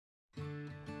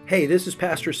Hey, this is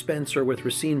Pastor Spencer with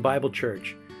Racine Bible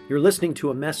Church. You're listening to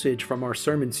a message from our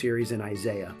sermon series in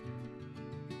Isaiah.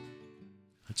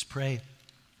 Let's pray.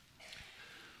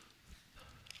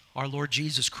 Our Lord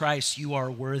Jesus Christ, you are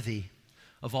worthy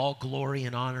of all glory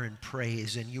and honor and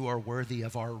praise, and you are worthy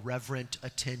of our reverent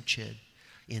attention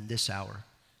in this hour.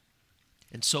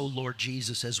 And so, Lord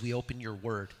Jesus, as we open your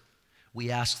word,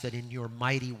 we ask that in your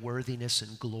mighty worthiness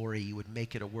and glory, you would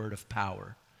make it a word of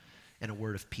power and a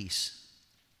word of peace.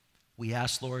 We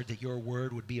ask, Lord, that your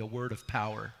word would be a word of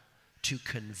power to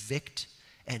convict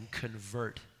and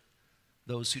convert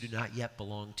those who do not yet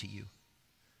belong to you.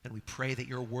 And we pray that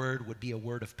your word would be a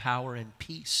word of power and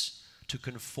peace to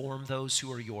conform those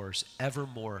who are yours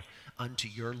evermore unto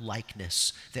your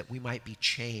likeness, that we might be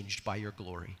changed by your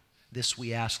glory. This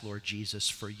we ask, Lord Jesus,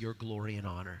 for your glory and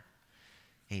honor.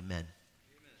 Amen.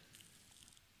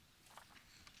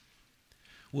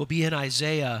 We'll be in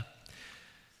Isaiah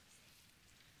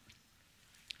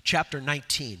chapter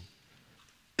 19.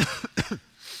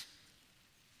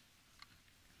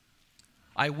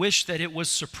 I wish that it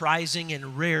was surprising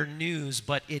and rare news,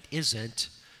 but it isn't.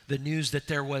 The news that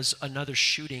there was another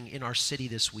shooting in our city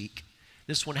this week.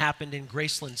 This one happened in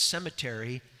Graceland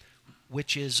Cemetery,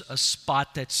 which is a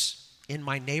spot that's in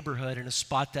my neighborhood and a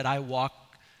spot that I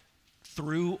walk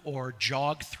through or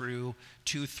jog through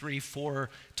 2, 3, 4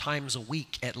 times a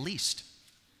week at least.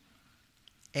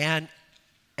 And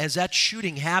as that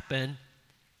shooting happened,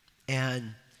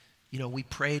 and we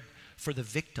prayed for the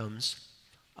victims,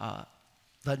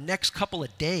 the next couple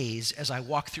of days as I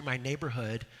walk through my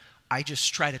neighborhood, I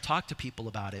just try to talk to people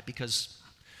about it because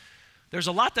there's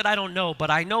a lot that I don't know,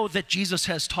 but I know that Jesus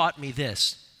has taught me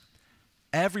this.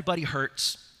 Everybody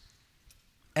hurts,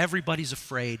 everybody's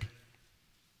afraid,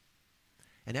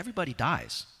 and everybody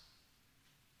dies.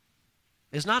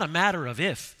 It's not a matter of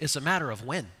if, it's a matter of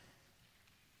when.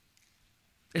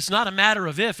 It's not a matter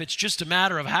of if, it's just a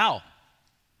matter of how.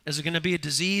 Is it going to be a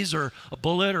disease or a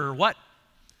bullet or what?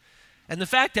 And the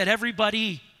fact that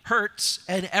everybody hurts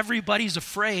and everybody's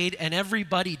afraid and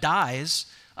everybody dies,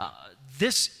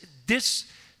 this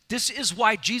is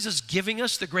why Jesus giving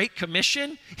us the Great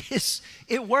Commission,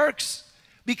 it works.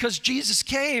 Because Jesus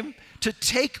came to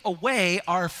take away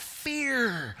our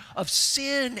fear of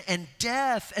sin and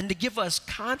death and to give us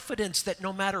confidence that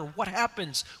no matter what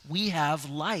happens, we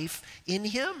have life in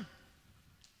him.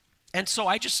 And so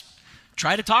I just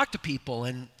try to talk to people,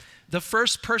 and the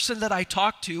first person that I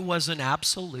talked to was an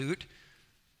absolute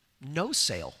no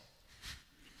sale.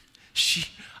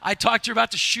 I talked to her about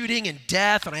the shooting and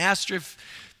death, and I asked her if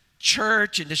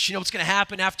church and does she know what's going to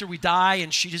happen after we die,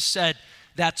 and she just said,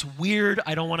 "That's weird,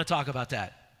 I don't want to talk about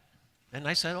that." And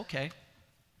I said, okay,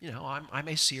 I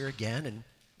may see her again and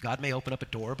God may open up a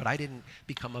door, but I didn't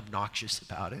become obnoxious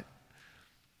about it.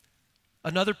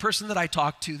 Another person that I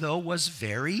talked to, though, was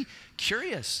very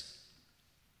curious.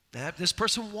 This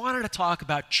person wanted to talk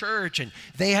about church, and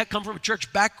they had come from a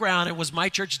church background, and was my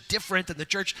church different than the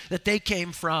church that they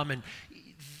came from? And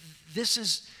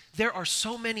there are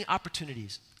so many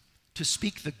opportunities to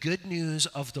speak the good news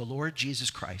of the Lord Jesus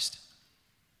Christ.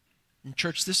 And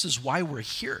church, this is why we're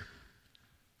here,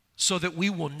 so that we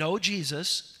will know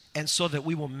Jesus and so that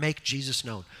we will make Jesus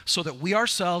known, so that we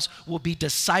ourselves will be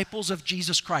disciples of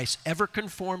Jesus Christ, ever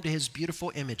conformed to his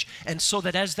beautiful image, and so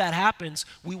that as that happens,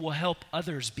 we will help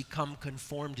others become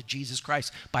conformed to Jesus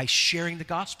Christ by sharing the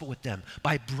gospel with them,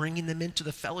 by bringing them into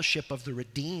the fellowship of the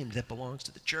redeemed that belongs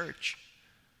to the church.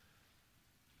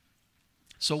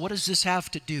 So what does this have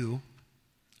to do,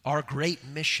 our great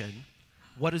mission,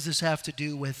 what does this have to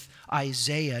do with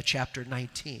Isaiah chapter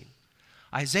 19?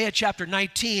 Isaiah chapter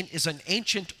 19 is an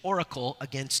ancient oracle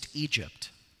against Egypt.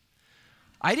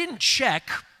 I didn't check,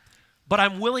 but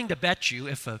I'm willing to bet you,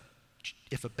 if a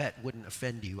bet wouldn't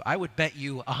offend you, I would bet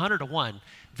you 100 to 1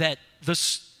 that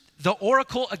the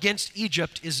oracle against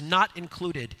Egypt is not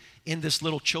included in this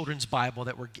little children's Bible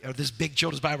or this big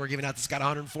children's Bible we're giving out that's got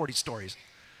 140 stories.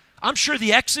 I'm sure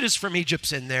the Exodus from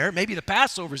Egypt's in there, maybe the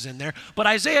Passover's in there, but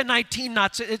Isaiah 19,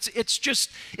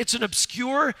 it's an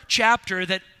obscure chapter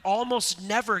that almost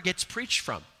never gets preached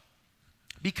from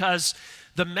because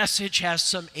the message has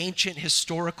some ancient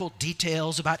historical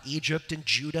details about Egypt and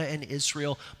Judah and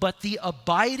Israel, but the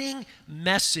abiding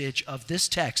message of this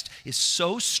text is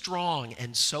so strong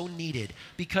and so needed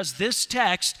because this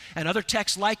text and other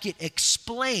texts like it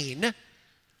explain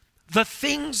the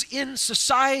things in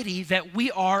society that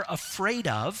we are afraid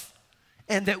of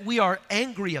and that we are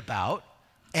angry about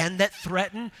and that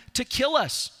threaten to kill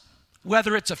us.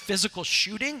 Whether it's a physical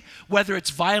shooting, whether it's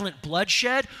violent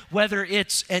bloodshed, whether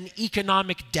it's an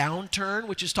economic downturn,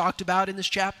 which is talked about in this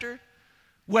chapter,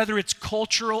 whether it's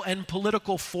cultural and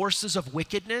political forces of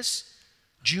wickedness.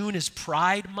 June is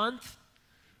Pride Month.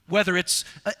 Whether it's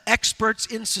experts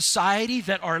in society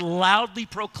that are loudly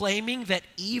proclaiming that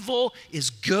evil is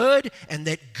good and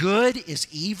that good is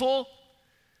evil.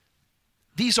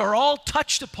 These are all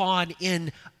touched upon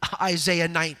in Isaiah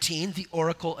 19, the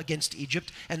oracle against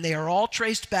Egypt, and they are all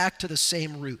traced back to the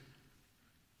same root.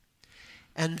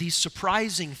 And the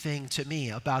surprising thing to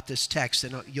me about this text,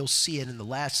 and you'll see it in the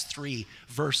last 3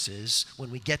 verses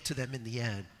when we get to them in the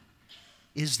end,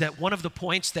 is that one of the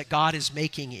points that God is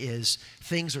making is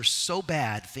things are so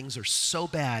bad, things are so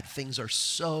bad, things are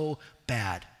so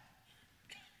bad.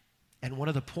 And one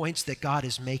of the points that God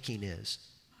is making is,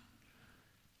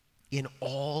 in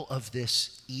all of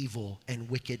this evil and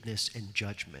wickedness and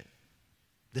judgment,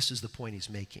 this is the point he's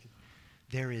making.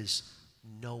 There is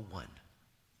no one,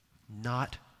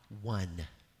 not one,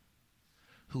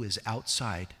 who is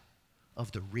outside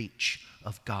of the reach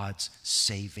of God's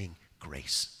saving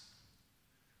grace.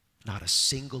 Not a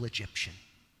single Egyptian,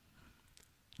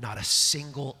 not a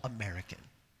single American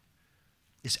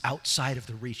is outside of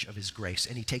the reach of his grace.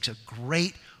 And he takes a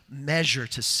great measure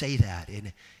to say that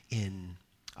in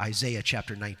Isaiah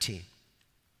chapter 19.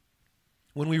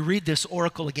 When we read this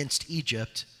oracle against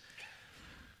Egypt,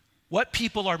 what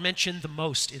people are mentioned the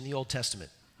most in the Old Testament?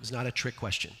 Is not a trick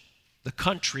question. The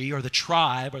country or the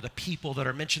tribe or the people that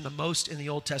are mentioned the most in the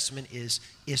Old Testament is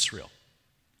Israel.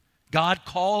 God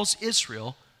calls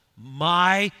Israel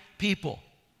my people.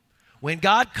 When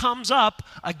God comes up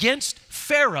against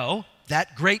Pharaoh,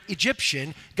 that great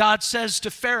Egyptian, God says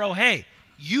to Pharaoh, hey,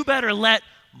 you better let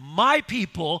my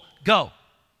people go.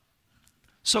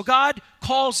 So God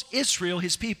calls Israel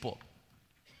his people.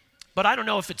 But I don't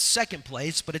know if it's second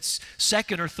place, but it's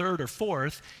second or third or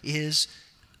fourth is,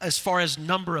 as far as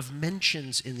number of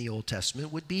mentions in the Old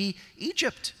Testament, would be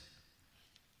Egypt.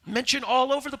 Mentioned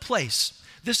all over the place.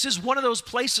 This is one of those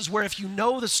places where if you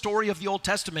know the story of the Old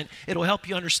Testament, it'll help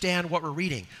you understand what we're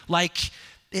reading. Like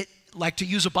to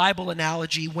use a Bible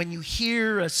analogy, when you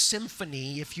hear a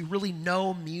symphony, if you really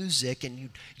know music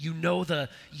and you know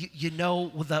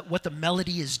what the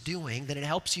melody is doing, then it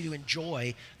helps you to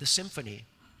enjoy the symphony.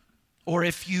 Or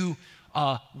if you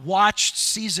watched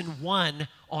season 1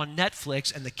 on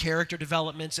Netflix and the character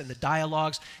developments and the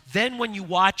dialogues, then when you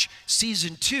watch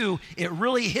season 2, it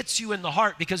really hits you in the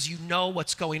heart because you know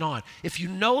what's going on. If you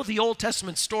know the Old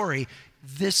Testament story,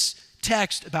 this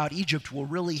text about Egypt will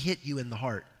really hit you in the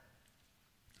heart.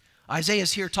 Isaiah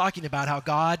is here talking about how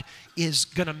God is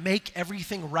going to make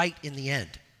everything right in the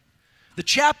end. The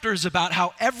chapter is about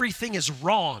how everything is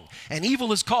wrong, and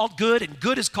evil is called good, and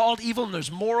good is called evil, and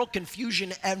there's moral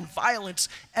confusion and violence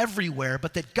everywhere,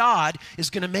 but that God is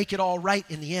going to make it all right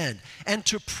in the end. And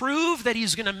to prove that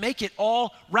he's going to make it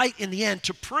all right in the end,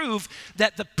 to prove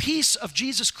that the peace of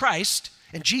Jesus Christ,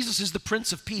 and Jesus is the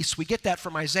Prince of Peace, we get that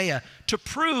from Isaiah, to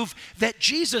prove that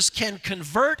Jesus can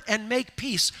convert and make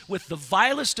peace with the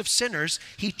vilest of sinners,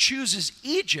 he chooses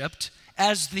Egypt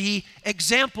as the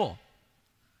example.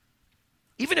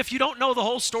 Even if you don't know the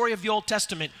whole story of the Old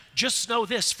Testament, just know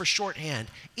this for shorthand.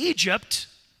 Egypt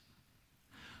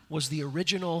was the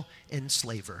original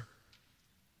enslaver.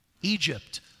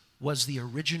 Egypt was the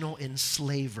original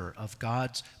enslaver of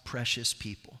God's precious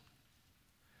people.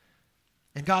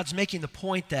 And God's making the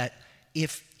point that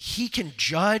if he can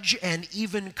judge and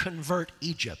even convert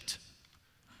Egypt,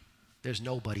 there's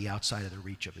nobody outside of the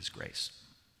reach of his grace.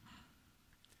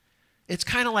 It's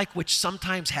kind of like which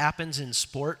sometimes happens in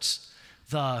sports.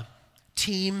 The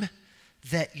team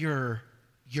that your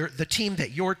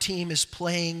team is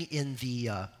playing in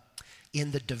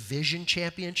the division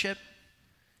championship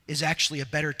is actually a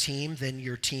better team than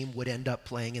your team would end up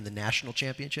playing in the national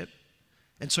championship.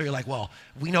 And so you're like, well,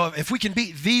 we know if we can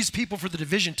beat these people for the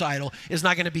division title, it's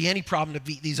not going to be any problem to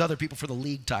beat these other people for the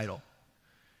league title.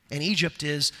 And Egypt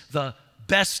is the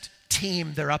best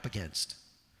team they're up against.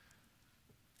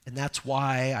 And that's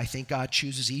why I think God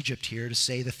chooses Egypt here to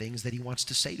say the things that he wants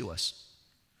to say to us.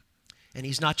 And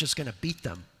he's not just going to beat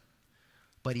them,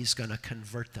 but he's going to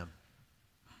convert them.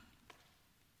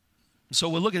 So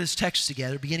we'll look at this text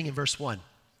together, beginning in verse 1.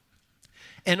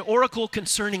 An oracle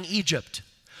concerning Egypt.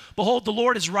 Behold, the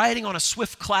Lord is riding on a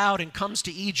swift cloud and comes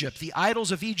to Egypt. The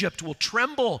idols of Egypt will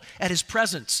tremble at his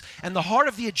presence, and the heart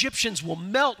of the Egyptians will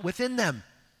melt within them.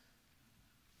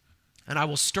 And I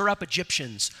will stir up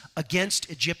Egyptians against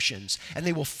Egyptians, and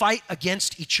they will fight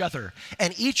against each other.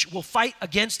 And each will fight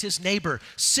against his neighbor,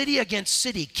 city against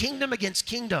city, kingdom against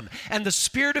kingdom. And the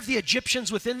spirit of the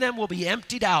Egyptians within them will be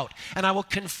emptied out. And I will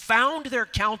confound their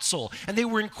counsel, and they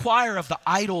will inquire of the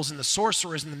idols and the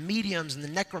sorcerers and the mediums and the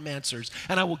necromancers.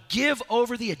 And I will give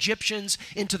over the Egyptians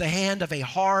into the hand of a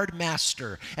hard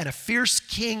master, and a fierce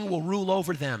king will rule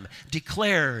over them,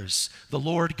 declares the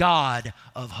Lord God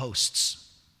of hosts.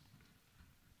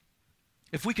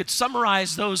 If we could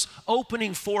summarize those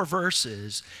opening 4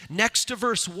 verses, next to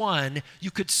verse 1, you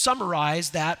could summarize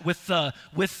that with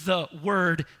the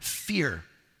word fear.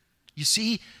 You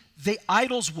see, the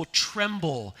idols will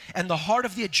tremble, and the heart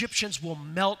of the Egyptians will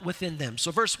melt within them.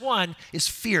 So verse 1 is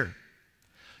fear.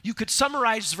 You could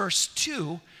summarize verse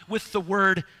 2 with the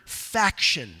word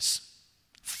factions.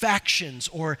 Factions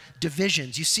or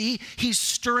divisions. You see, he's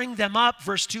stirring them up,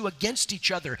 verse 2, against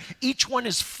each other. Each one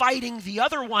is fighting the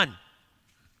other one.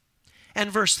 And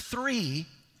verse 3,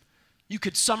 you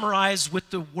could summarize with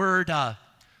the word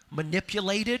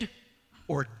manipulated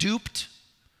or duped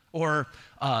or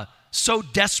so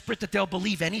desperate that they'll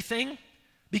believe anything.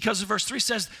 Because verse 3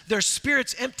 says, their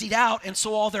spirits emptied out, and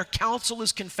so all their counsel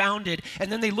is confounded. And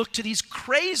then they look to these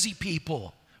crazy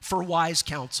people for wise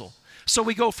counsel. So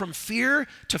we go from fear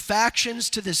to factions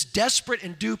to this desperate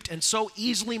and duped and so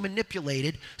easily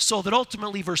manipulated, so that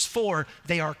ultimately, verse 4,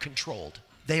 they are controlled.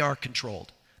 They are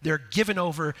controlled. They're given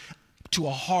over to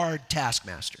a hard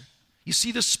taskmaster. You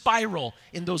see the spiral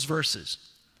in those verses.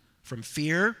 From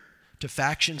fear to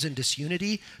factions and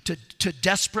disunity to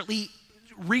desperately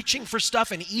reaching for stuff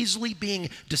and easily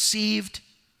being deceived.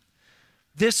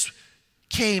 This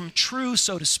came true,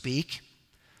 so to speak,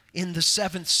 in the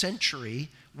 7th century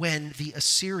when the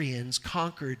Assyrians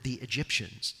conquered the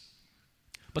Egyptians.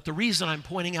 But the reason I'm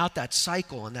pointing out that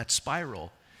cycle and that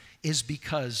spiral is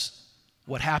because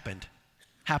what happens.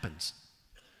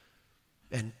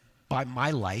 And by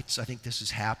my lights, I think this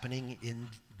is happening in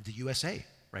the USA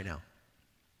right now.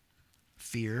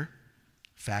 Fear,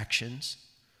 factions,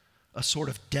 a sort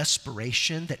of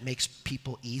desperation that makes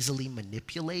people easily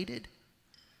manipulated,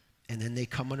 and then they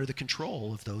come under the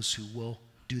control of those who will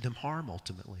do them harm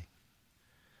ultimately.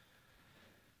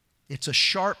 It's a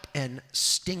sharp and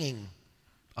stinging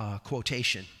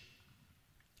quotation.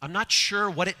 I'm not sure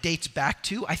what it dates back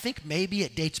to. I think maybe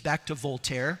it dates back to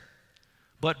Voltaire,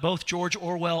 but both George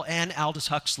Orwell and Aldous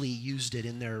Huxley used it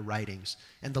in their writings.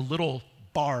 And the little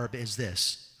barb is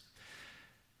this: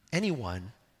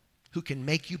 anyone who can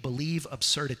make you believe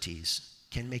absurdities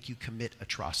can make you commit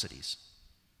atrocities.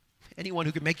 Anyone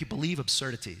who can make you believe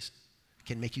absurdities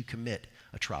can make you commit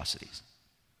atrocities.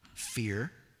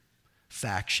 Fear,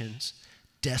 factions,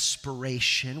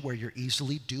 desperation, where you're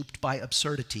easily duped by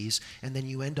absurdities, and then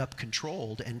you end up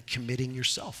controlled and committing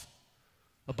yourself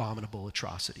abominable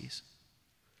atrocities.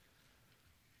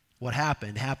 What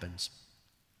happened happens.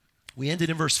 We ended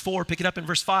in verse 4, pick it up in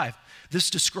verse 5. This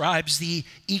describes the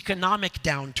economic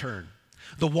downturn.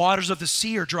 The waters of the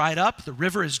sea are dried up, the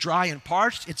river is dry and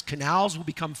parched, its canals will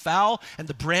become foul, and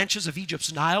the branches of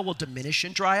Egypt's Nile will diminish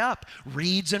and dry up.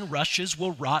 Reeds and rushes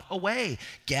will rot away.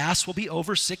 Gas will be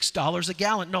over $6 a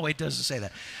gallon. No, it doesn't say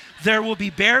that. There will be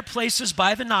bare places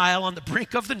by the Nile, on the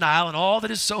brink of the Nile, and all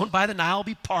that is sown by the Nile will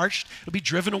be parched. It'll be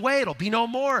driven away. It'll be no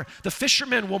more. The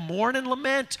fishermen will mourn and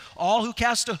lament. All who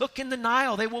cast a hook in the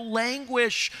Nile, they will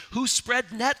languish. Who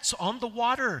spread nets on the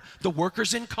water? The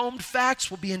workers in combed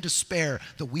flax will be in despair.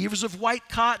 The weavers of white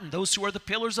cotton, those who are the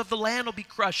pillars of the land, will be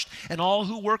crushed, and all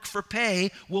who work for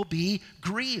pay will be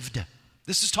grieved.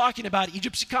 This is talking about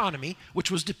Egypt's economy,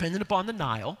 which was dependent upon the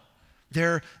Nile.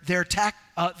 Their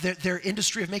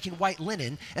industry of making white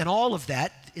linen, and all of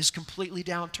that is completely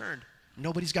downturned.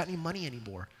 Nobody's got any money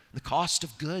anymore. The cost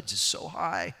of goods is so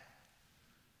high.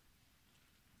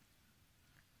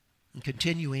 And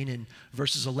continuing in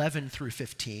verses 11 through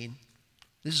 15,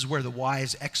 this is where the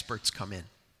wise experts come in.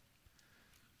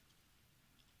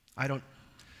 I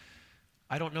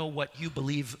don't know what you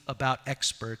believe about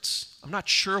experts. I'm not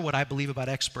sure what I believe about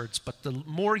experts, but the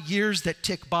more years that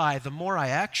tick by, the more I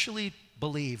actually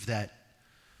believe that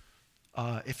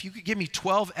if you could give me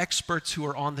 12 experts who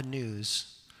are on the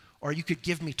news, or you could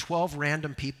give me 12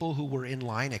 random people who were in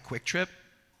line at Quick Trip,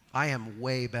 I am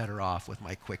way better off with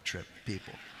my Quick Trip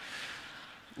people.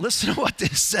 Listen to what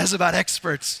this says about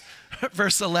experts.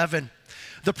 Verse 11.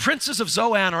 The princes of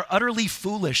Zoan are utterly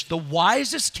foolish. The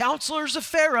wisest counselors of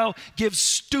Pharaoh give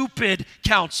stupid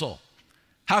counsel.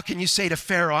 How can you say to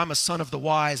Pharaoh, I'm a son of the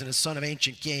wise and a son of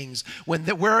ancient kings,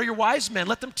 where are your wise men?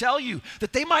 Let them tell you,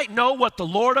 that they might know what the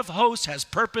Lord of hosts has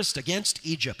purposed against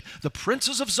Egypt. The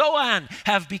princes of Zoan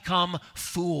have become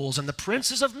fools, and the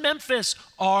princes of Memphis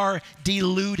are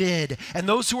deluded. And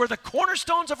those who are the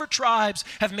cornerstones of her tribes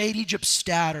have made Egypt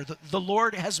scatter. The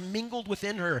Lord has mingled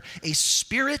within her a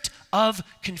spirit of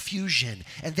confusion,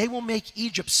 and they will make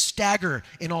Egypt stagger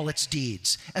in all its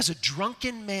deeds, as a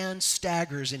drunken man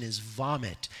staggers in his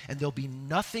vomit. And there'll be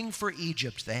nothing for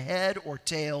Egypt, the head or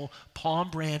tail,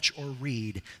 palm branch or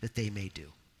reed, that they may do.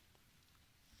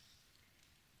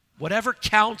 Whatever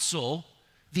counsel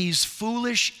these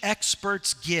foolish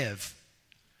experts give,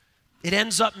 it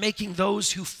ends up making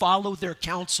those who follow their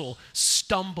counsel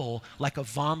stumble like a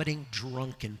vomiting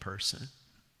drunken person.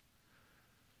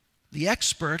 The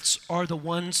experts are the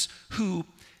ones who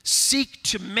seek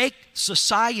to make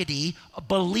society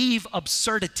believe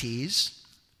absurdities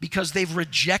because they've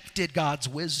rejected God's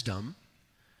wisdom,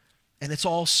 and it's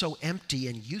all so empty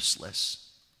and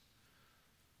useless.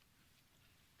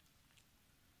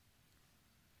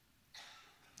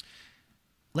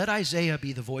 Let Isaiah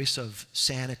be the voice of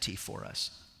sanity for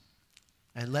us,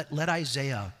 and let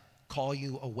Isaiah call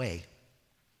you away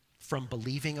from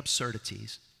believing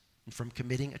absurdities and from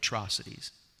committing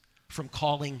atrocities, from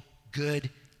calling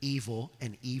good evil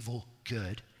and evil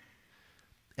good.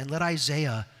 And let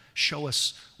Isaiah show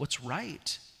us what's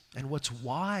right and what's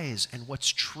wise and what's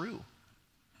true.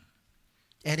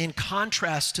 And in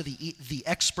contrast to the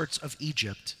experts of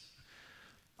Egypt,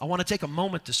 I want to take a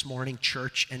moment this morning,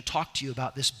 church, and talk to you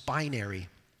about this binary,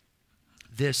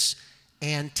 this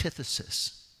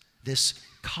antithesis, this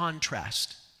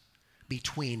contrast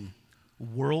between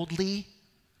worldly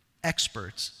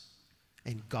experts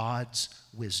and God's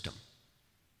wisdom.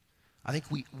 I think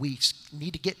we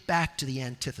need to get back to the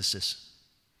antithesis.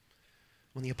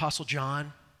 When the Apostle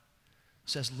John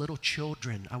says, little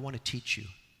children, I want to teach you,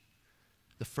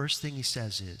 the first thing he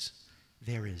says is,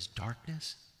 there is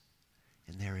darkness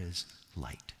and there is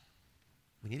light.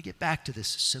 We need to get back to this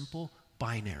simple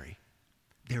binary.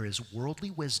 There is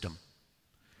worldly wisdom.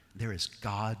 There is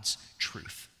God's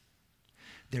truth.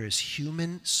 There is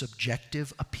human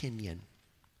subjective opinion.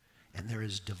 And there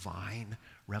is divine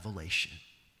revelation.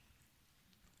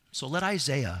 So let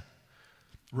Isaiah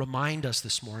remind us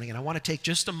this morning, and I want to take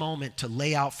just a moment to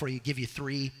lay out for you, give you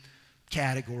three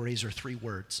categories or three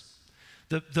words.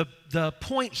 The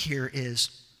point here is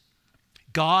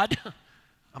God,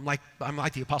 I'm like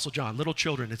the Apostle John, little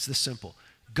children, it's this simple.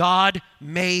 God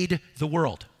made the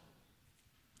world.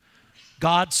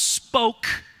 God spoke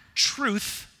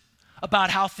truth about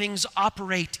how things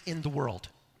operate in the world.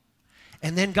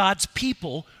 And then God's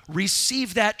people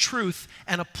receive that truth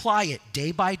and apply it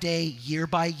day by day, year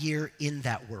by year in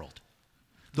that world.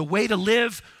 The way to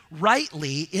live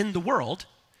rightly in the world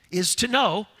is to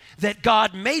know that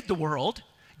God made the world,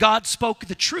 God spoke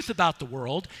the truth about the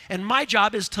world, and my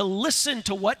job is to listen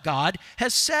to what God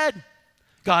has said.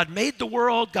 God made the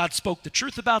world, God spoke the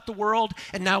truth about the world,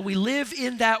 and now we live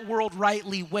in that world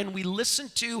rightly when we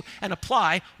listen to and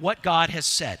apply what God has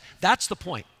said. That's the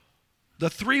point. The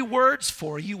three words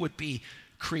for you would be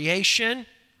creation,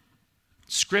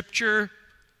 scripture,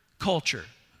 culture.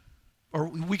 Or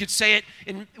we could say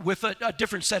it with a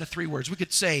different set of three words. We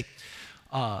could say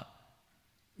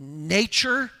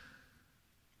nature,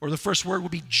 or the first word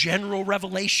would be general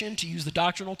revelation, to use the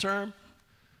doctrinal term.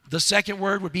 The second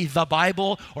word would be the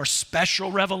Bible, or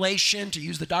special revelation, to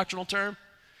use the doctrinal term.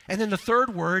 And then the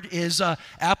third word is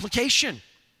application,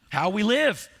 how we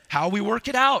live, how we work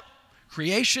it out.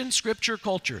 Creation, scripture,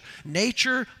 culture.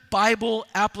 Nature, Bible,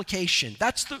 application.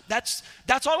 That's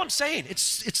all I'm saying.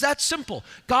 It's that simple.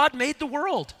 God made the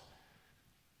world.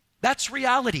 That's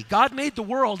reality. God made the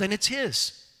world and it's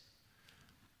His.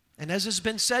 And as has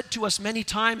been said to us many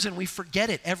times, and we forget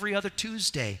it every other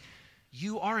Tuesday,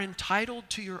 you are entitled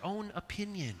to your own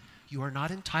opinion. You are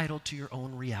not entitled to your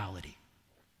own reality.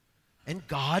 And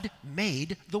God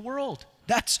made the world.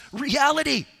 That's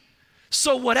reality.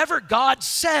 So whatever God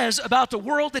says about the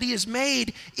world that He has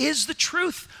made is the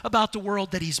truth about the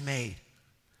world that He's made.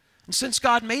 And since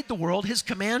God made the world, His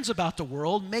commands about the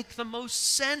world make the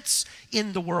most sense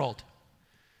in the world.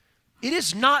 It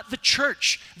is not the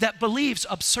church that believes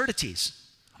absurdities.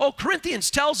 Oh,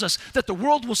 Corinthians tells us that the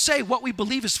world will say what we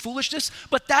believe is foolishness,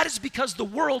 but that is because the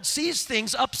world sees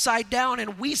things upside down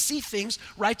and we see things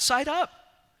right side up.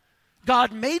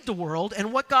 God made the world,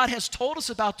 and what God has told us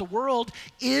about the world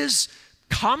is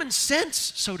common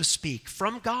sense, so to speak,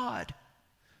 from God.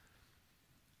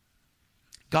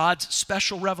 God's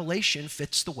special revelation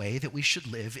fits the way that we should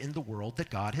live in the world that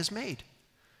God has made.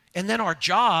 And then our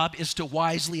job is to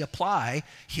wisely apply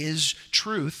his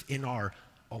truth in our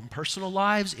own personal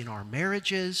lives, in our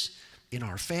marriages, in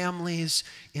our families,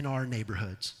 in our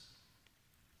neighborhoods.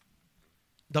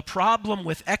 The problem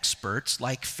with experts,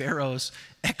 like Pharaoh's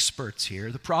experts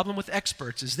here, the problem with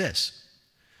experts is this.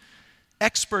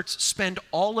 Experts spend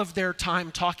all of their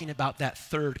time talking about that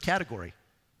third category,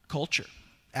 culture,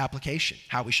 application,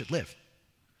 how we should live.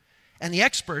 And the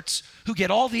experts who get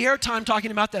all the airtime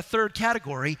talking about that third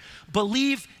category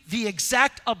believe the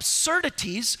exact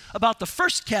absurdities about the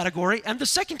first category and the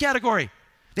second category.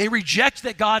 They reject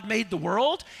that God made the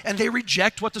world, and they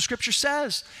reject what the scripture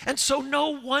says. And so no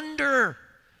wonder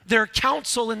their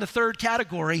counsel in the third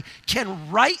category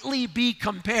can rightly be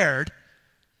compared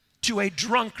to a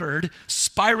drunkard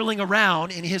spiraling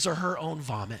around in his or her own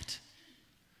vomit.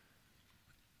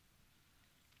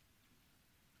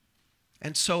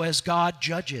 And so as God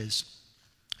judges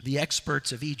the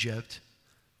experts of Egypt,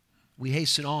 we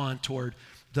hasten on toward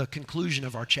the conclusion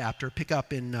of our chapter. Pick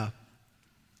up in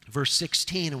verse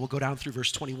 16, and we'll go down through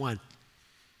verse 21.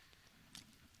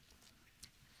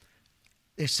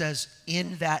 It says,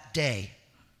 in that day,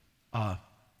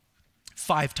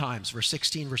 5 times, verse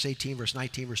 16, verse 18, verse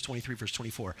 19, verse 23, verse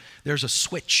 24. There's a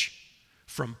switch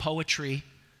from poetry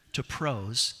to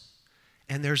prose,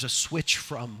 and there's a switch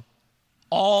from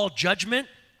all judgment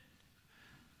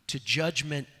to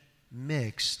judgment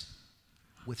mixed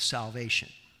with salvation.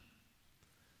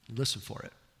 Listen for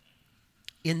it.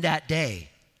 In that day,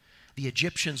 the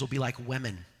Egyptians will be like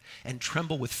women and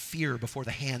tremble with fear before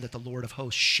the hand that the Lord of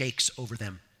hosts shakes over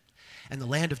them. And the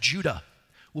land of Judah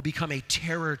will become a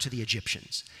terror to the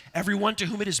Egyptians. Everyone to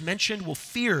whom it is mentioned will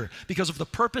fear because of the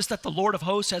purpose that the Lord of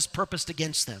hosts has purposed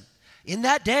against them. In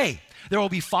that day, there will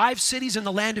be 5 cities in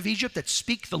the land of Egypt that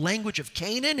speak the language of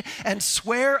Canaan and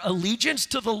swear allegiance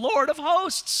to the Lord of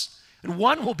hosts. And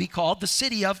one will be called the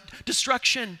city of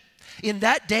destruction. In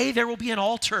that day, there will be an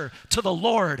altar to the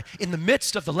Lord in the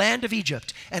midst of the land of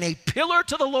Egypt, and a pillar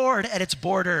to the Lord at its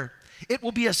border. It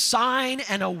will be a sign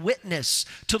and a witness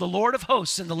to the Lord of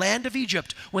hosts in the land of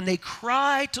Egypt when they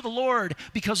cry to the Lord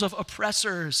because of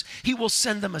oppressors. He will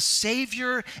send them a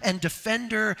savior and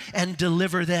defender and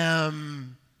deliver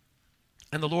them.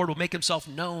 And the Lord will make himself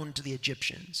known to the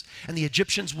Egyptians. And the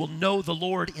Egyptians will know the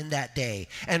Lord in that day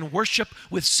and worship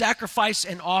with sacrifice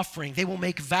and offering. They will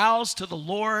make vows to the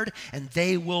Lord, and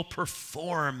they will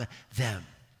perform them.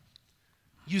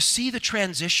 You see the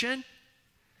transition?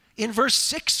 In verse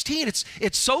 16,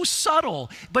 it's so subtle,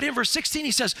 but in verse 16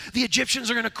 he says, the Egyptians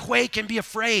are going to quake and be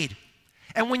afraid.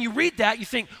 And when you read that, you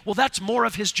think, well, that's more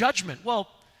of his judgment. Well,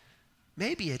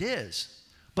 maybe it is.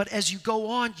 But as you go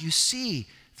on, you see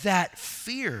that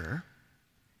fear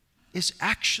is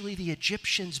actually the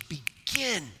Egyptians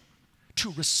begin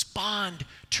to respond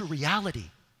to reality.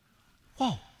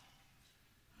 Whoa,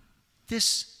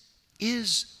 this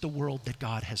is the world that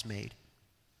God has made.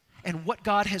 And what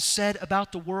God has said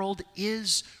about the world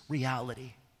is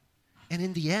reality. And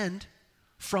in the end,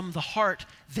 from the heart,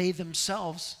 they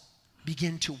themselves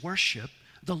begin to worship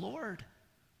the Lord.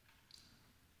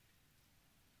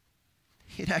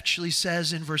 It actually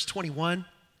says in verse 21,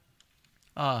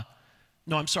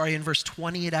 in verse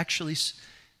 20, it actually,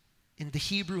 in the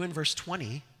Hebrew in verse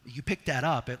 20, you pick that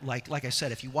up. Like I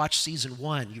said, if you watch season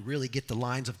 1, you really get the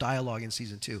lines of dialogue in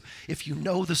season 2. If you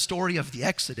know the story of the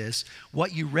Exodus,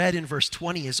 what you read in verse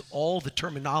 20 is all the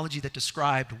terminology that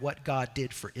described what God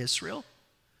did for Israel.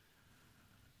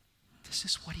 This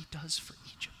is what he does for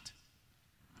Egypt.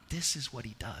 This is what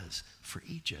he does for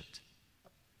Egypt.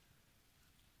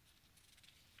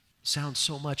 Sounds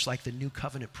so much like the new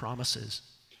covenant promises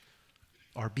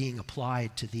are being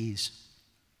applied to these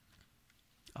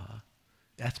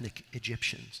ethnic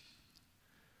Egyptians.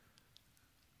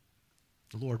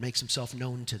 The Lord makes himself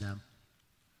known to them.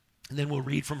 And then we'll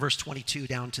read from verse 22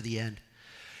 down to the end.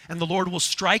 And the Lord will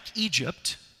strike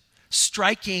Egypt,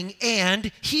 striking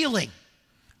and healing.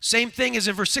 Same thing as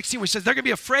in verse 16 where he says they're going to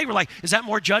be afraid. We're like, is that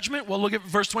more judgment? Well, look at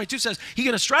verse 22 says he's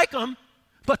going to strike them,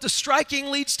 but the striking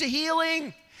leads to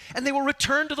healing. And they will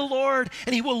return to the Lord,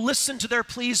 and he will listen to their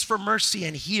pleas for mercy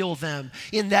and heal them.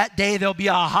 In that day, there'll be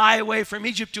a highway from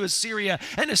Egypt to Assyria,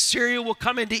 and Assyria will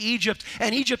come into Egypt,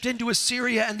 and Egypt into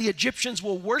Assyria, and the Egyptians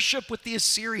will worship with the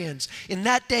Assyrians. In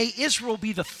that day, Israel will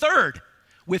be the third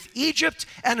with Egypt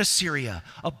and Assyria,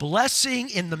 a blessing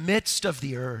in the midst of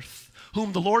the earth,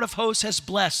 whom the Lord of hosts has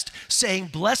blessed, saying,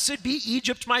 blessed be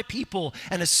Egypt, my people,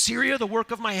 and Assyria, the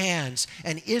work of my hands,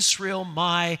 and Israel,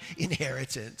 my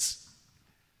inheritance.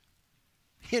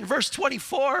 In verse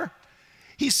 24,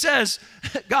 he says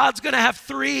God's going to have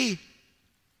 3.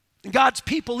 And God's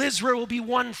people, Israel, will be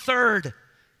 1/3.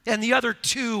 and the other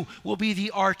 2 will be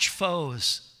the arch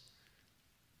foes.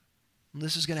 And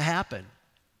this is going to happen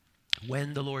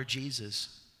when the Lord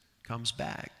Jesus comes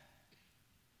back.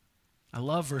 I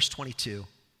love verse 22.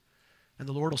 And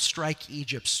the Lord will strike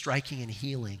Egypt, striking and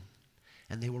healing,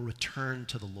 and they will return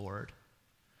to the Lord.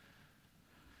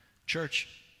 Church,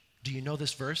 do you know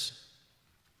this verse?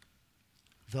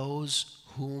 Those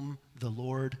whom the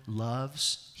Lord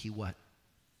loves, he what?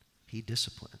 He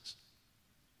disciplines.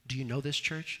 Do you know this,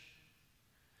 church?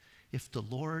 If the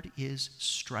Lord is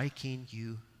striking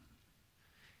you,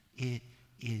 it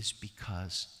is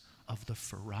because of the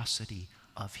ferocity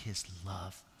of his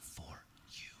love for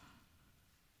you.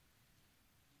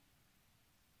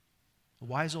 A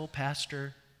wise old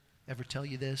pastor ever tell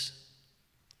you this?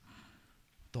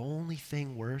 The only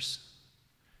thing worse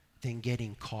than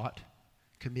getting caught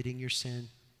committing your sin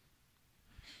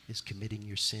is committing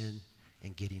your sin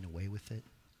and getting away with it.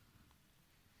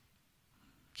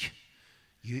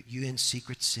 You in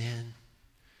secret sin,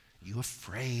 you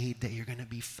afraid that you're going to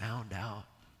be found out.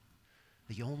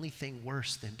 The only thing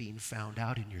worse than being found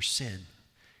out in your sin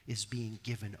is being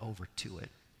given over to it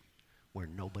where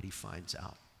nobody finds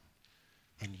out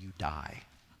and you die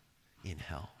in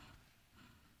hell.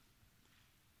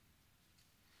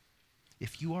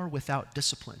 If you are without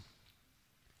discipline,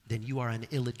 then you are an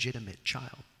illegitimate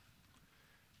child.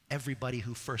 Everybody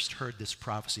who first heard this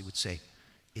prophecy would say,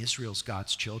 Israel's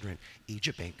God's children.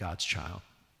 Egypt ain't God's child.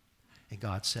 And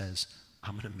God says,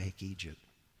 I'm going to make Egypt.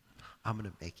 I'm going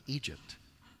to make Egypt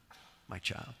my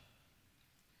child.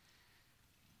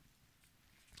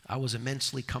 I was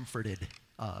immensely comforted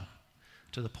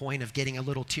to the point of getting a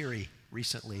little teary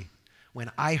recently when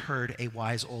I heard a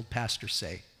wise old pastor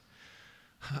say,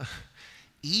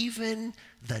 even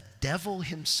the devil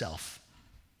himself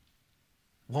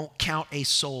won't count a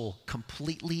soul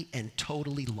completely and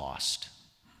totally lost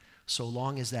so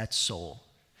long as that soul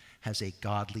has a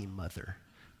godly mother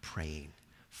praying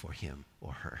for him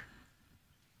or her.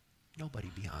 Nobody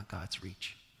beyond God's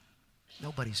reach.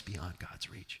 Nobody's beyond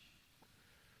God's reach.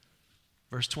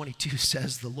 Verse 22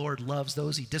 says, the Lord loves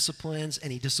those he disciplines,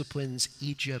 and he disciplines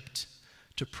Egypt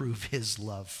to prove his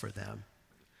love for them.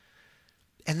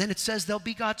 And then it says they'll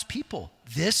be God's people.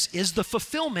 This is the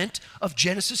fulfillment of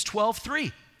Genesis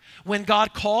 12:3. When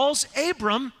God calls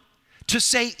Abram to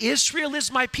say, Israel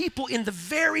is my people, in the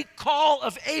very call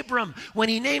of Abram, when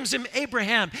he names him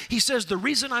Abraham, he says, the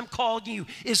reason I'm calling you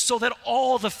is so that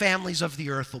all the families of the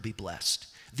earth will be blessed.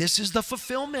 This is the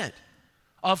fulfillment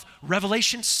of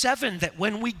Revelation 7, that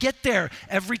when we get there,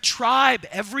 every tribe,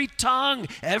 every tongue,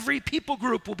 every people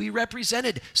group will be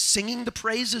represented, singing the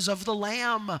praises of the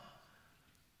Lamb.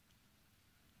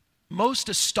 Most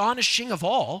astonishing of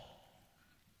all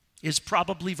is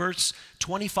probably verse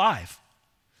 25.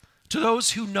 To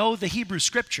those who know the Hebrew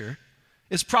scripture,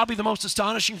 is probably the most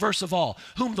astonishing verse of all.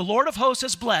 Whom the Lord of hosts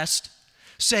has blessed,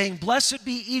 saying, blessed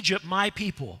be Egypt, my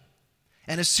people,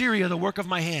 and Assyria, the work of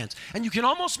my hands. And you can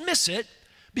almost miss it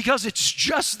because it's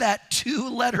just that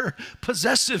 2-letter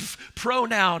possessive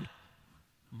pronoun,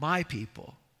 my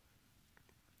people.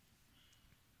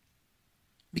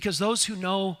 Because those who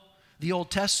know the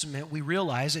Old Testament, we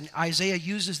realize, and Isaiah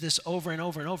uses this over and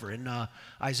over and over in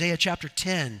Isaiah chapter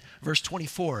 10, verse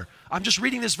 24. I'm just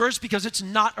reading this verse because it's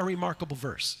not a remarkable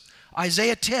verse.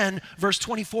 Isaiah 10, verse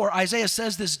 24, Isaiah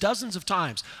says this dozens of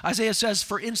times. Isaiah says,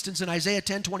 for instance, in Isaiah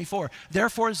 10:24,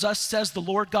 therefore thus says the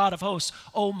Lord God of hosts,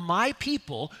 O my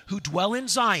people who dwell in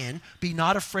Zion, be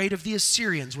not afraid of the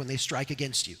Assyrians when they strike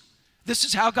against you. This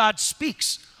is how God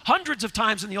speaks hundreds of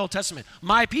times in the Old Testament.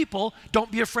 My people,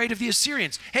 don't be afraid of the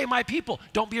Assyrians. Hey, my people,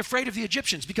 don't be afraid of the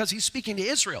Egyptians, because he's speaking to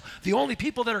Israel. The only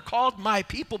people that are called my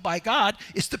people by God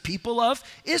is the people of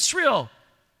Israel.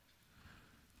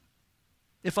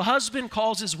 If a husband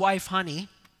calls his wife honey,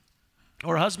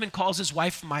 or a husband calls his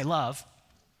wife my love,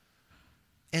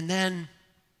 and then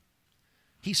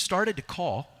he started to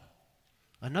call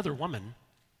another woman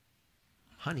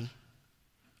honey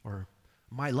or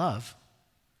my love,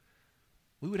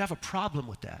 we would have a problem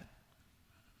with that.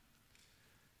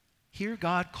 Here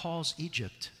God calls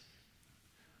Egypt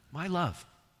my love.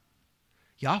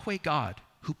 Yahweh God,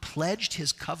 who pledged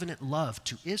his covenant love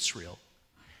to Israel,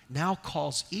 now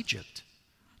calls Egypt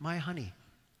my honey,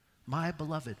 my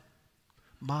beloved,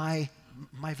 my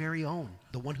very own,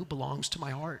 the one who belongs to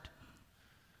my heart.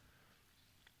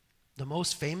 The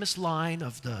most famous line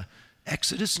of the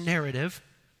Exodus narrative,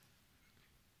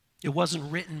 it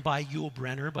wasn't written by Yul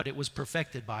Brynner, but it was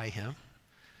perfected by him,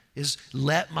 is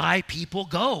let my people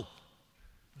go.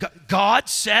 God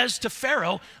says to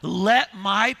Pharaoh, let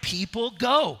my people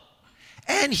go.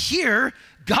 And here,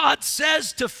 God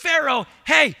says to Pharaoh,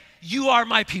 hey, you are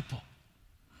my people.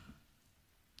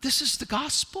 This is the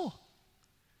gospel.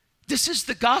 This is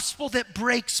the gospel that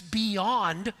breaks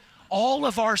beyond all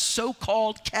of our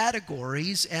so-called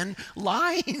categories and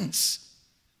lines.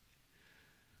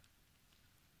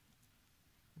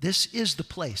 This is the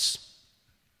place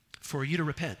for you to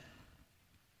repent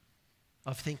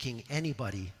of thinking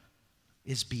anybody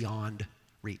is beyond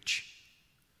reach.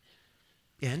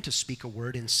 And to speak a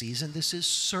word in season, this is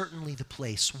certainly the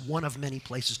place, one of many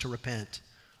places to repent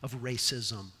of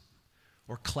racism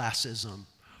or classism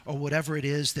or whatever it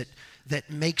is that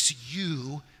makes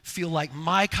you feel like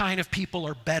my kind of people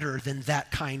are better than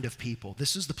that kind of people.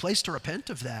 This is the place to repent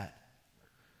of that.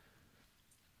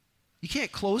 You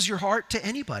can't close your heart to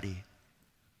anybody.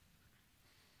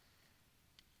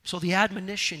 So the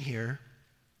admonition here,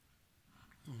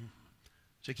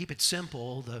 to keep it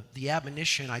simple, the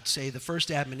admonition, I'd say the first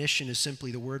admonition is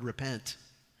simply the word repent.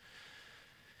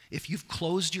 If you've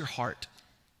closed your heart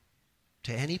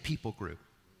to any people group,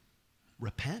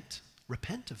 repent.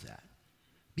 Repent of that.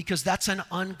 Because that's an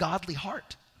ungodly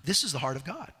heart. This is the heart of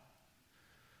God.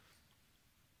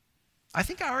 I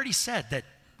think I already said that,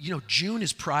 June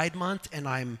is Pride Month, and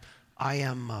I'm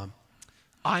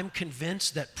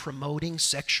convinced that promoting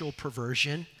sexual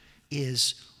perversion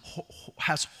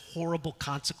has horrible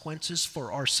consequences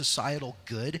for our societal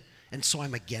good, and so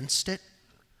I'm against it.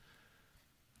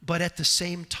 But at the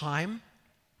same time,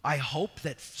 I hope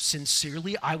that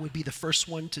sincerely I would be the first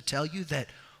one to tell you that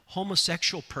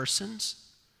homosexual persons,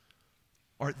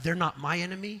 they're not my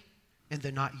enemy and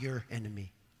they're not your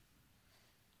enemy.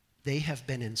 They have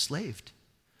been enslaved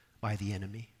by the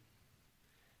enemy,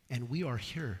 and we are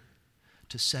here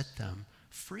to set them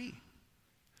free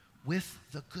with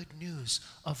the good news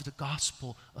of the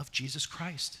gospel of Jesus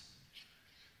Christ.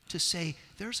 To say,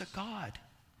 there's a God,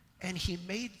 and he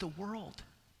made the world,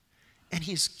 and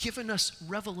he's given us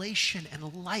revelation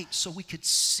and light so we could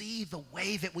see the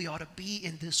way that we ought to be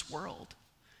in this world,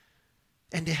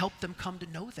 and to help them come to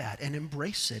know that and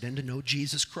embrace it and to know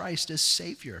Jesus Christ as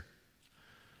Savior.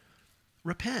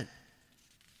 Repent.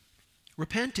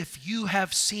 Repent if you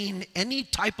have seen any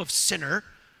type of sinner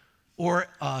or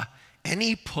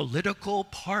any political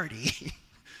party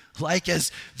like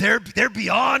as they're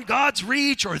beyond God's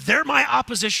reach or they're my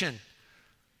opposition.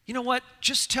 You know what?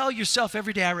 Just tell yourself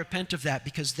every day, I repent of that,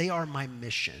 because they are my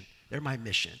mission. They're my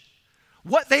mission.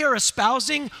 What they are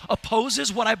espousing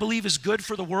opposes what I believe is good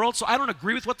for the world, so I don't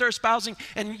agree with what they're espousing,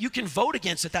 and you can vote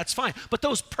against it, that's fine. But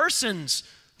those persons,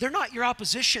 they're not your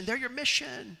opposition, they're your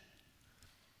mission.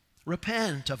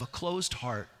 Repent of a closed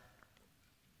heart.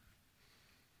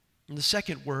 And the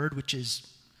second word, which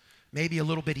is maybe a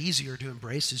little bit easier to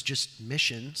embrace, is just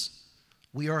missions.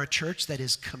 We are a church that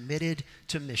is committed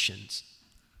to missions.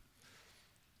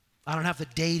 I don't have the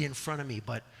date in front of me,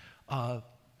 but I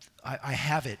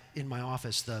have it in my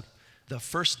office. The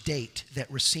first date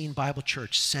that Racine Bible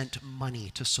Church sent money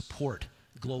to support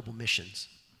global missions.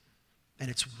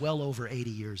 And it's well over 80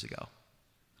 years ago.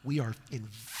 We are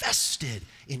invested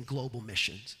in global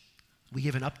missions. We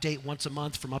give an update once a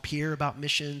month from up here about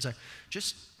missions.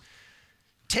 Just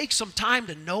take some time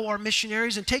to know our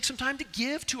missionaries and take some time to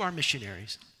give to our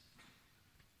missionaries.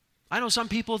 I know some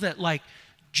people that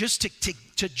just to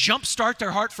jumpstart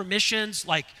their heart for missions,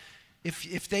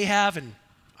 if they have, and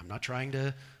I'm not trying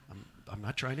to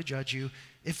judge you,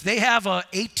 if they have a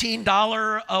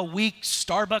 $18 a week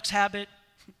Starbucks habit,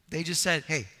 they just said,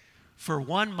 hey, for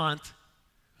 1 month,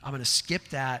 I'm going to skip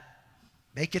that,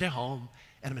 make it at home,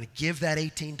 and I'm going to give that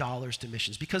 $18 to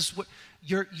missions. Because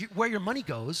where your money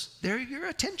goes, there your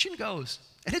attention goes.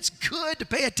 And it's good to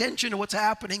pay attention to what's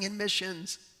happening in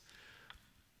missions.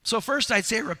 So first, I'd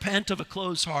say repent of a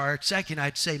closed heart. Second,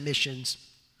 I'd say missions.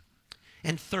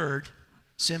 And third,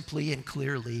 simply and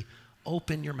clearly,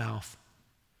 open your mouth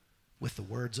with the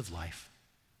words of life.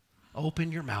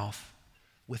 Open your mouth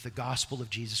with the gospel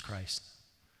of Jesus Christ.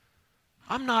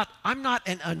 I'm not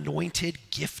an anointed,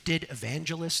 gifted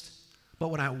evangelist, but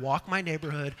when I walk my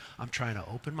neighborhood, I'm trying to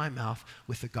open my mouth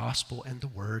with the gospel and the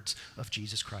words of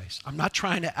Jesus Christ. I'm not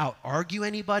trying to out-argue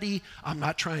anybody. I'm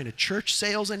not trying to church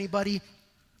sales anybody,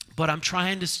 but I'm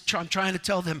trying to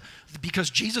tell them, because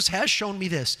Jesus has shown me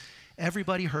this.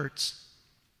 Everybody hurts,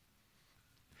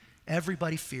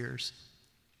 everybody fears,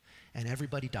 and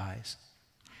everybody dies.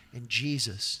 And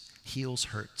Jesus heals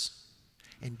hurts.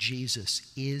 And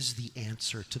Jesus is the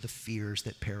answer to the fears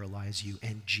that paralyze you.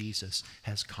 And Jesus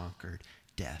has conquered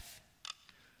death.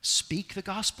 Speak the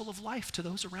gospel of life to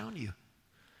those around you.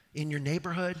 In your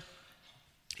neighborhood,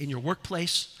 in your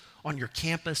workplace, on your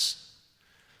campus.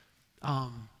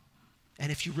 And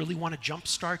if you really want to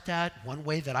jumpstart that, one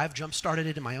way that I've jumpstarted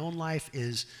it in my own life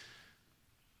is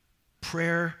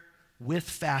prayer with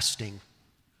fasting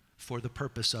for the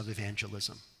purpose of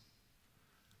evangelism.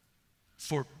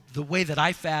 For the way that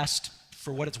I fast,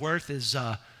 for what it's worth, is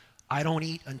I don't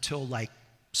eat until like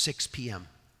 6 p.m.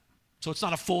 So it's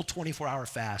not a full 24-hour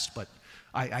fast, but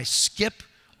I skip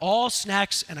all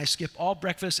snacks, and I skip all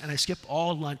breakfast, and I skip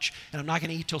all lunch, and I'm not going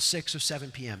to eat till 6 or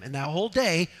 7 p.m. And that whole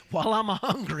day, while I'm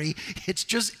hungry, it's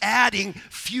just adding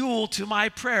fuel to my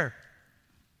prayer.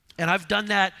 And I've done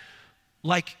that,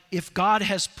 like if God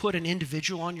has put an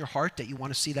individual on your heart that you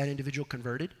want to see that individual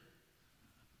converted,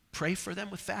 pray for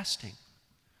them with fasting.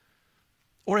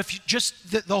 Or if you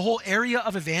just the whole area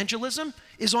of evangelism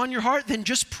is on your heart, then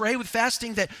just pray with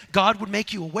fasting that God would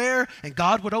make you aware and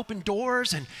God would open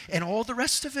doors and all the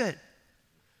rest of it.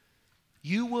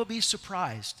 You will be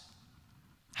surprised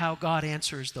how God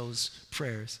answers those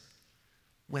prayers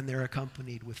when they're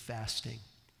accompanied with fasting.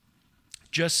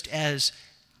 Just as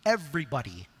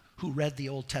everybody who read the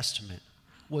Old Testament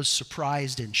was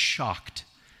surprised and shocked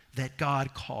that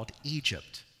God called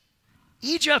Egypt,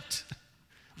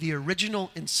 the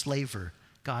original enslaver,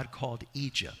 God called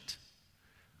Egypt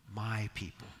my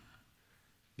people,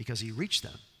 because he reached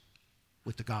them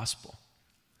with the gospel.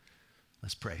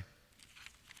 Let's pray.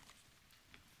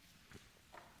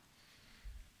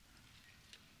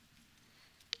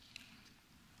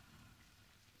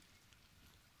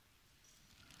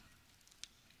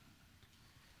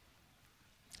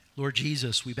 Lord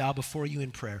Jesus, we bow before you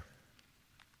in prayer,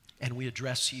 and we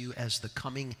address you as the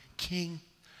coming King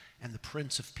and the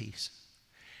Prince of Peace.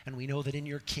 And we know that in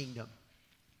your kingdom,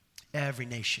 every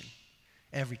nation,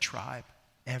 every tribe,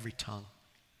 every tongue.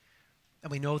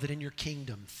 And we know that in your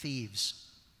kingdom, thieves,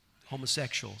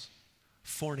 homosexuals,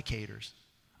 fornicators,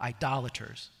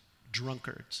 idolaters,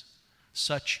 drunkards,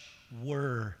 such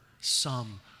were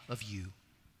some of you.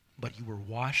 But you were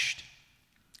washed,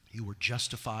 you were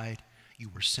justified, you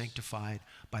were sanctified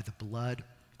by the blood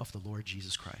of the Lord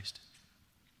Jesus Christ.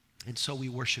 And so we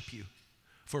worship you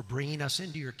for bringing us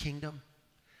into your kingdom,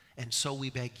 and so we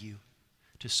beg you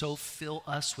to so fill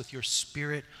us with your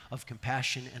spirit of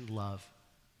compassion and love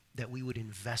that we would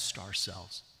invest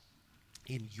ourselves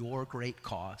in your great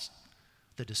cause,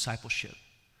 the discipleship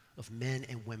of men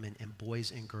and women and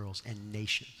boys and girls and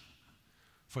nations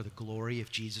for the glory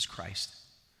of Jesus Christ.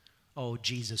 Oh,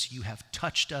 Jesus, you have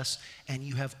touched us and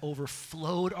you have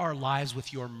overflowed our lives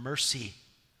with your mercy.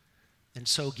 And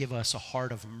so give us a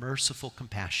heart of merciful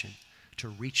compassion to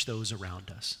reach those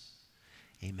around us.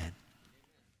 Amen.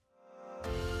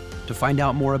 To find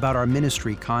out more about our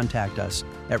ministry, contact us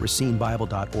at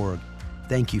racinebible.org.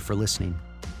 Thank you for listening.